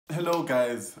Hello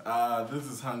guys, this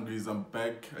is Hungriez. I'm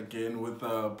back again with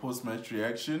a post-match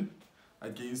reaction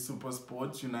against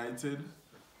SuperSport United.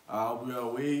 We are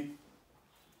away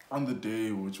on the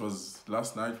day, which was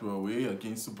last night. We were away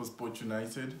against SuperSport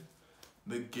United.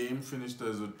 The game finished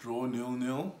as a draw,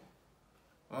 0-0.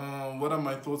 What are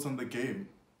my thoughts on the game?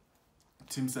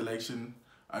 Team selection.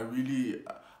 I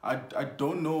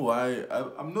don't know why.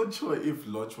 I'm not sure if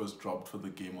Lodge was dropped for the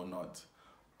game or not,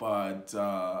 but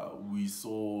we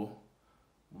saw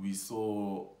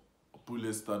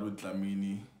Pule start with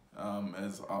Dlamini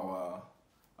as our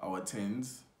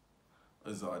tens,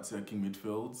 as our attacking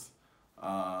midfields.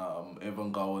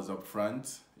 Evan Gaw was up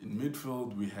front. In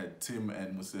midfield, we had Tim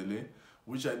and Musele,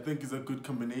 which I think is a good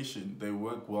combination. They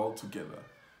work well together.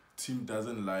 Tim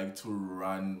doesn't like to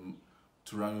run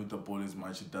with the ball as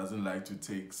much. He doesn't like to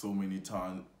take so many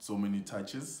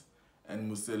touches. And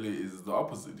Musele is the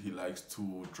opposite. He likes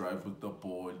to drive with the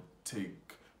ball,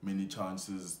 take many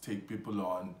chances, take people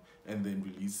on, and then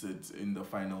release it in the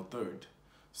final third.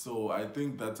 So I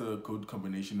think that's a good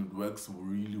combination. It works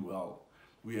really well.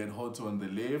 We had Hoto on the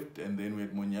left, and then we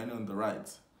had Monyane on the right.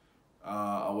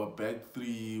 Our back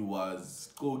three was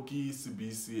Koki,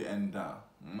 Sibisi, and Da.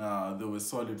 They were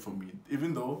solid for me.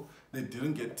 Even though they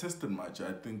didn't get tested much,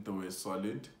 I think they were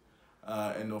solid.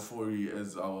 And Ofori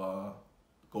as our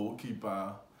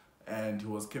goalkeeper, and he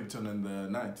was captain in the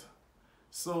night.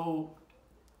 So,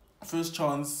 first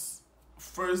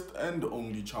and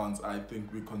only chance I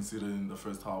think we considered in the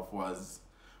first half was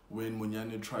when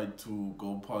Munyane tried to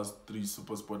go past three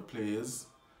SuperSport players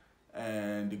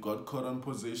and he got caught on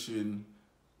possession.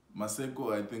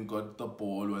 Maseko, I think, got the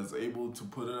ball, was able to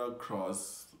put it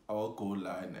across our goal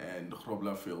line, and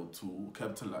Grobler failed to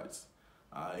capitalize.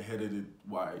 I headed it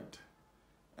wide.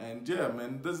 And yeah,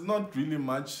 man, there's not really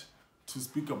much to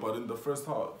speak about in the first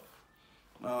half.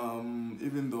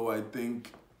 Even though I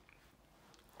think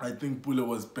Pule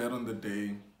was better on the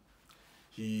day,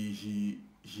 he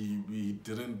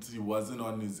wasn't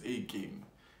on his A game.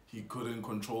 He couldn't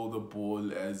control the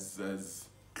ball as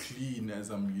clean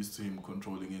as I'm used to him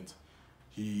controlling it.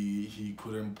 He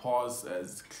couldn't pass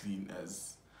as clean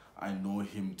as I know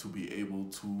him to be able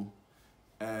to,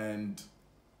 and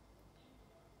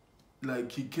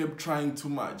like he kept trying too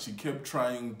much. He kept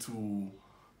trying to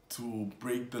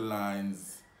break the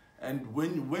lines. And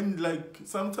when like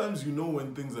sometimes you know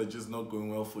when things are just not going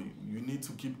well for you, you need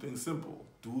to keep things simple.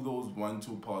 Do those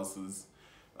 1-2 passes,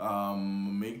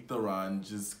 make the run,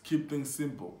 just keep things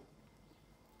simple.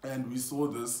 And we saw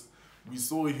this. We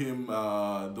saw him.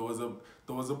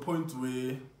 There was a point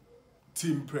where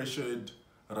team pressured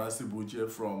Rasibuche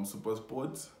from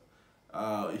SuperSport.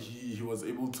 He was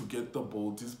able to get the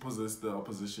ball, dispossess the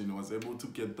opposition. He was able to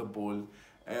get the ball,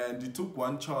 and he took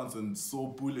one chance, and so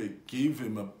Pule gave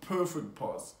him a perfect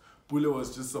pass. Pule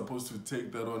was just supposed to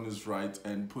take that on his right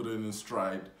and put it in his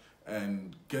stride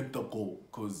and get the goal,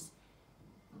 because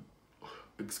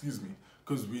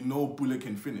we know Pule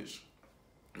can finish.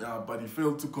 But he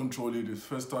failed to control it. His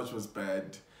first touch was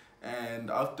bad, and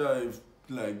after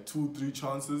like 2-3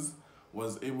 chances,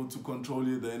 was able to control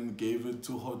it, then gave it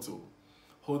to Hoto.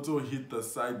 Hoto hit the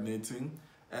side netting,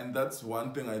 and that's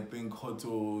one thing I think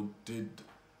Hoto didn't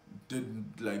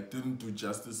do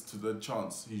justice to the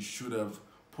chance. He should have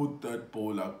put that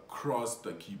ball across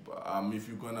the keeper. If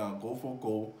you're gonna go for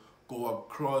goal, go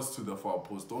across to the far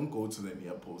post. Don't go to the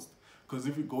near post, because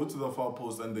if you go to the far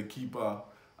post and the keeper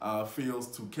fails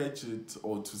to catch it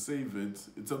or to save it,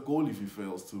 it's a goal if he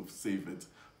fails to save it.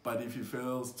 But if he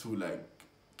fails to like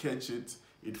catch it,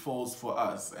 it falls for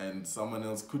us, and someone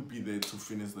else could be there to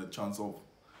finish the chance off.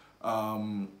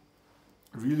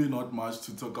 Really not much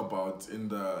to talk about in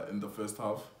the first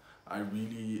half. I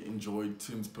really enjoyed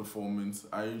Tim's performance.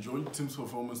 I enjoyed Tim's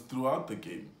performance throughout the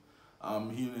game.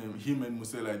 Him and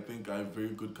Musel, I think, are a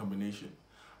very good combination.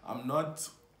 I'm not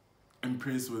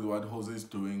impressed with what Jose is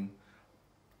doing.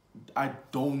 I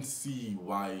don't see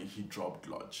why he dropped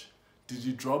Lodge. Did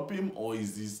he drop him, or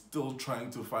is he still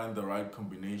trying to find the right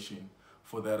combination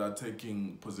for that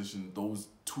attacking position, those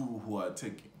two who are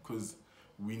attacking? Because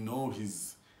we know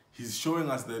he's showing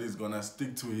us that he's going to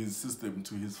stick to his system,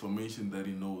 to his formation that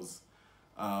he knows,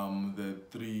 the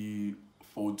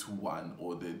 3-4-2-1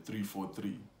 or the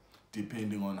 3-4-3,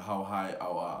 depending on how high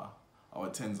our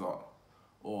tens are.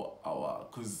 Or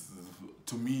because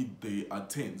to me they are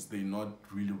tens, they're not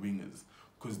really wingers,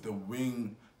 because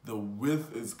the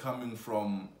width is coming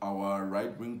from our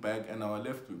right wing back and our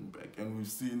left wing back, and we've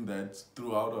seen that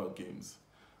throughout our games.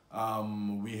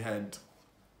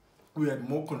 We had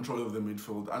more control of the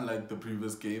midfield, unlike the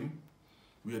previous game.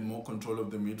 We had more control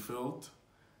of the midfield,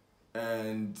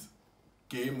 and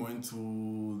game went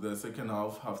to the second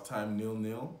half time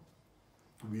 0-0.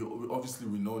 We obviously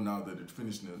we know now that it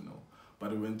finished 0-0,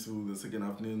 but it went to the second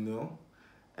half 0-0,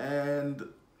 and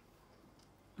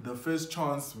the first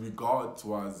chance we got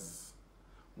was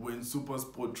when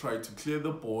SuperSport tried to clear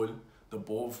the ball.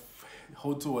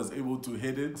 Hoto was able to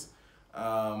hit it,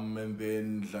 and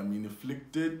then Dlamini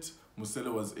flicked it.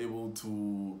 Musele was able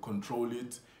to control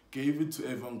it, gave it to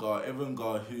Evangar.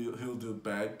 Evangar held it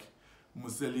back.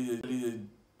 Musele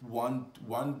one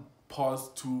pass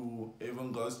to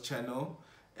Evangar's channel,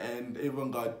 and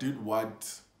Evangar did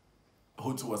what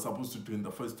Hoto was supposed to do in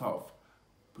the first half.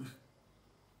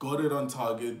 Got it on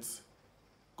target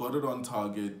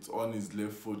on his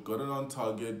left foot, got it on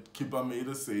target, keeper made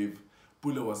a save.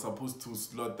 Pule was supposed to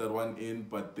slot that one in,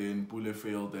 but then Pule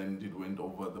failed and it went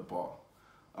over the bar.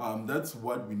 That's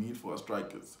what we need for our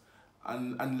strikers.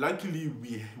 And luckily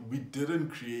we didn't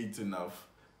create enough.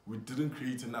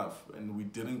 And we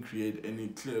didn't create any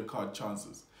clear-cut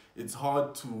chances. It's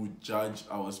hard to judge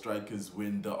our strikers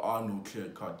when there are no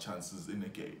clear-cut chances in a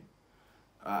game.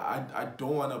 I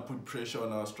don't want to put pressure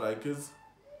on our strikers,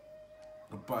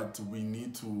 but we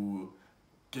need to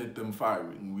get them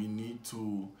firing. We need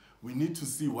to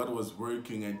see what was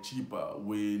working at Chipa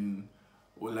when,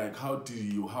 or like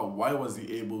why was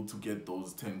he able to get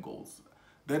those 10 goals?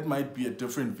 That might be a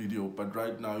different video, but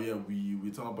right now, yeah, we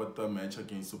talk about the match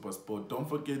against SuperSport. Don't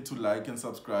forget to like and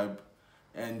subscribe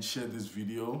and share this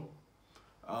video.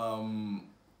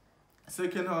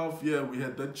 Second half, yeah, we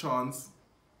had that chance,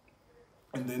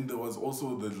 and then there was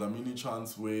also the Dlamini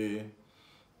chance where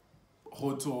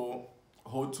Hoto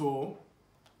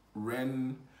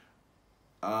ran.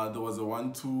 There was a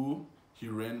 1-2. He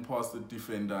ran past the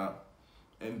defender,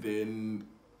 and then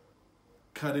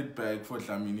cut it back for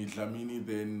Dlamini. Dlamini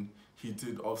then hit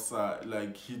it off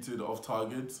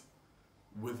target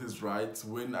with his right,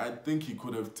 when I think he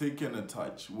could have taken a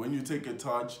touch. When you take a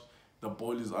touch, the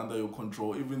ball is under your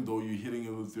control. Even though you're hitting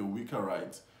it with your weaker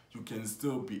right, you can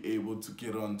still be able to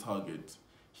get on target.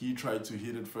 He tried to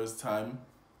hit it first time,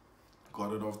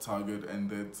 got it off target, and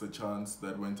that's a chance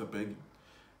that went a big.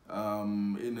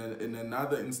 In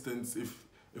another instance,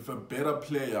 if a better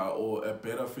player or a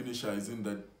better finisher is in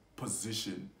that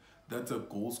position, that's a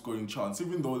goal-scoring chance.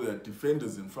 Even though there are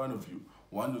defenders in front of you,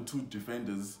 1 or 2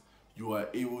 defenders, you are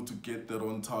able to get that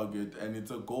on target, and it's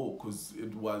a goal because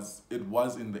it was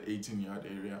in the 18-yard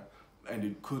area, and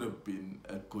it could have been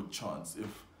a good chance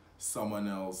if someone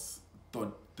else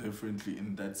thought differently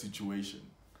in that situation.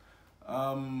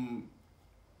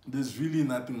 There's really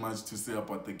nothing much to say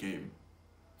about the game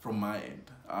from my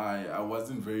end. I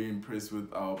wasn't very impressed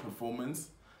with our performance.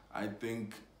 I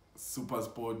think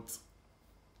SuperSport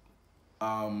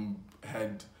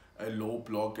had a low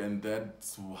block, and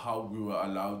that's how we were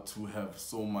allowed to have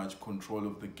so much control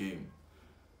of the game.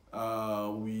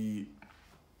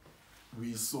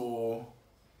 We saw,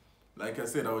 like I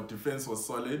said, our defense was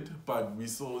solid, but we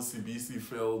saw CBC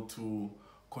fail to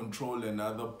control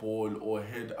another ball or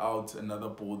head out another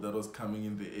ball that was coming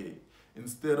in the air.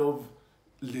 Instead of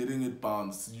letting it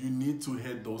bounce, you need to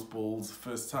head those balls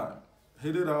first time.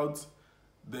 Hit it out,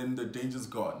 then the danger's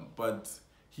gone. But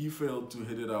he failed to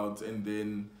hit it out, and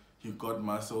then he got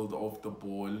muscled off the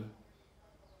ball.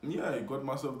 Yeah, he got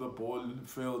muscled off the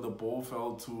ball, the ball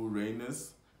fell to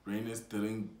Reynes. Reynes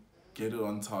didn't get it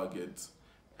on target,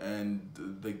 and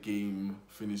the game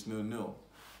finished 0-0.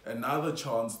 Another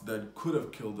chance that could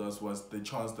have killed us was the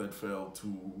chance that fell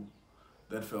to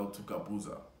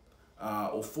Kabuza.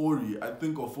 Ofori, I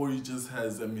think Ofori just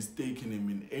has a mistake in him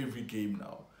in every game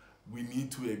now. We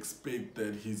need to expect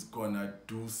that he's gonna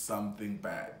do something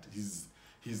bad. He's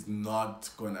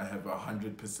not gonna have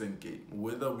 100% game.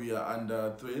 Whether we are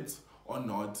under threat or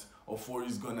not,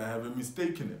 Ofori's gonna have a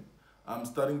mistake in him. I'm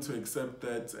starting to accept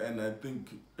that, and I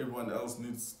think everyone else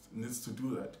needs to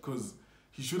do that, because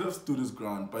he should have stood his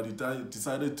ground, but he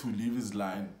decided to leave his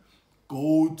line,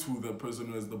 go to the person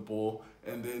who has the ball,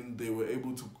 and then they were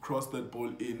able to cross that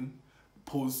ball in.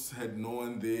 Post had no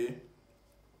one there.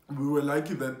 We were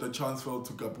lucky that the chance fell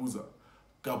to Kabuza.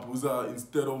 Kabuza,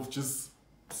 instead of just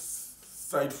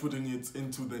side-footing it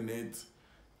into the net,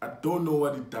 I don't know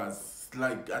what he does.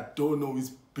 Like, I don't know, he's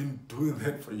been doing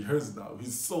that for years now.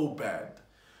 He's so bad.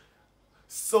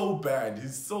 So bad.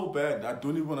 He's so bad. I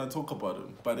don't even want to talk about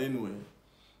him. But anyway,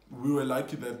 we were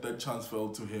lucky that that chance fell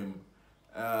to him.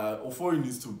 Ofori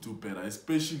needs to do better,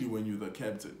 especially when you're the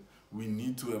captain. We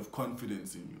need to have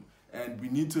confidence in you. And we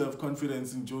need to have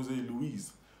confidence in Jose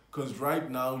Luis. Because right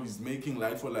now, he's making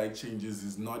like-for-like changes.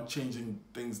 He's not changing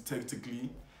things tactically.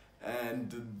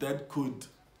 And that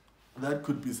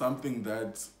could be something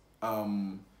that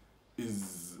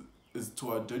is is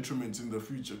to our detriment in the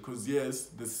future. Because yes,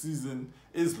 the season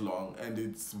is long, and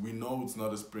we know it's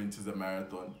not a sprint, it's a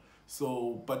marathon.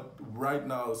 So, but right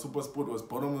now, SuperSport was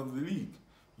bottom of the league.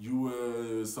 You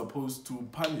were supposed to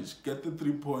punish, get the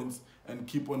 3 points, and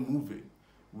keep on moving.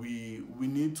 We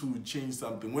need to change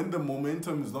something. When the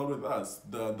momentum is not with us,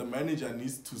 the manager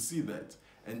needs to see that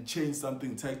and change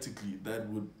something tactically that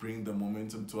would bring the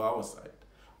momentum to our side.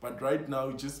 But right now,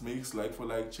 it just makes like for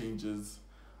like changes.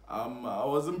 I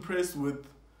was impressed with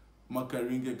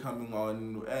Makaringe coming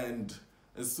on, and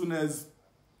as soon as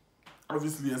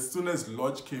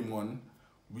Lodge came on,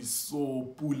 we saw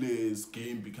Pule's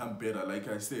game become better. Like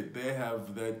I said, they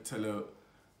have that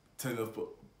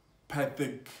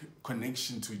telepathic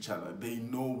connection to each other. They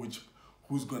know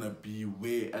who's gonna be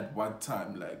where at what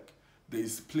time. Like they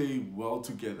play well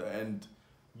together, and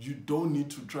you don't need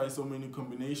to try so many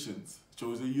combinations.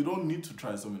 Jose, you don't need to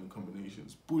try so many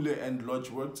combinations. Pule and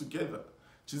Lodge work together.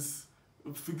 Just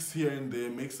fix here and there,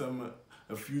 make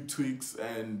a few tweaks,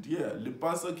 and yeah,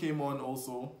 Lipasa came on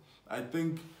also. I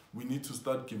think we need to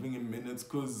start giving him minutes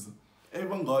because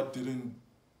Evan God didn't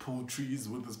pull trees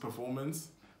with his performance.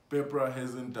 Pepra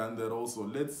hasn't done that also.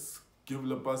 Let's give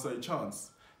Lipasa a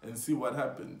chance and see what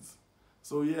happens.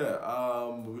 So yeah,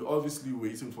 we're obviously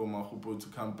waiting for Mahupo to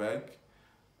come back.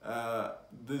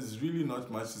 There's really not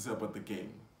much to say about the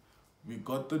game. We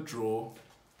got the draw,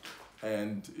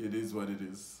 and it is what it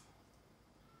is.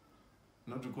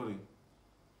 Not recording.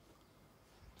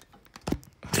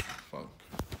 Fuck.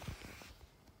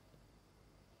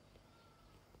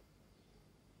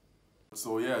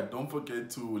 So yeah, don't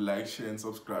forget to like, share, and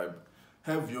subscribe.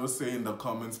 Have your say in the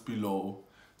comments below.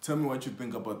 Tell me what you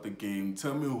think about the game.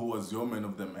 Tell me who was your man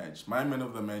of the match. My man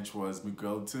of the match was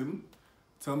Miguel Tim.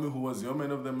 Tell me who was your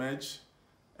man of the match.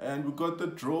 And we got the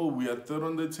draw. We are third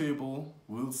on the table.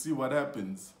 We'll see what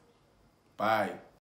happens. Bye.